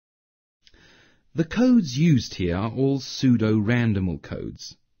The codes used here are all pseudo-randomal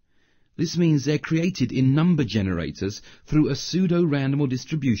codes. This means they're created in number generators through a pseudo-randomal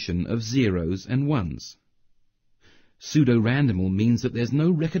distribution of zeros and ones. Pseudo-randomal means that there's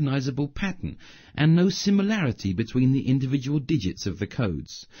no recognizable pattern and no similarity between the individual digits of the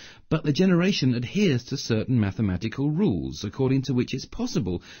codes, but the generation adheres to certain mathematical rules according to which it's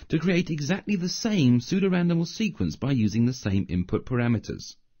possible to create exactly the same pseudo-randomal sequence by using the same input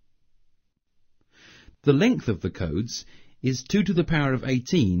parameters. The length of the codes is 2 to the power of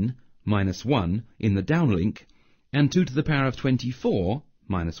 18 minus 1 in the downlink and 2 to the power of 24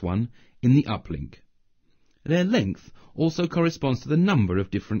 minus 1 in the uplink. Their length also corresponds to the number of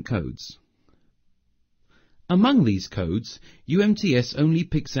different codes. Among these codes, UMTS only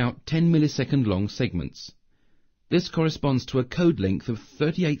picks out 10 millisecond long segments. This corresponds to a code length of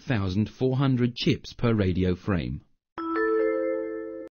 38,400 chips per radio frame.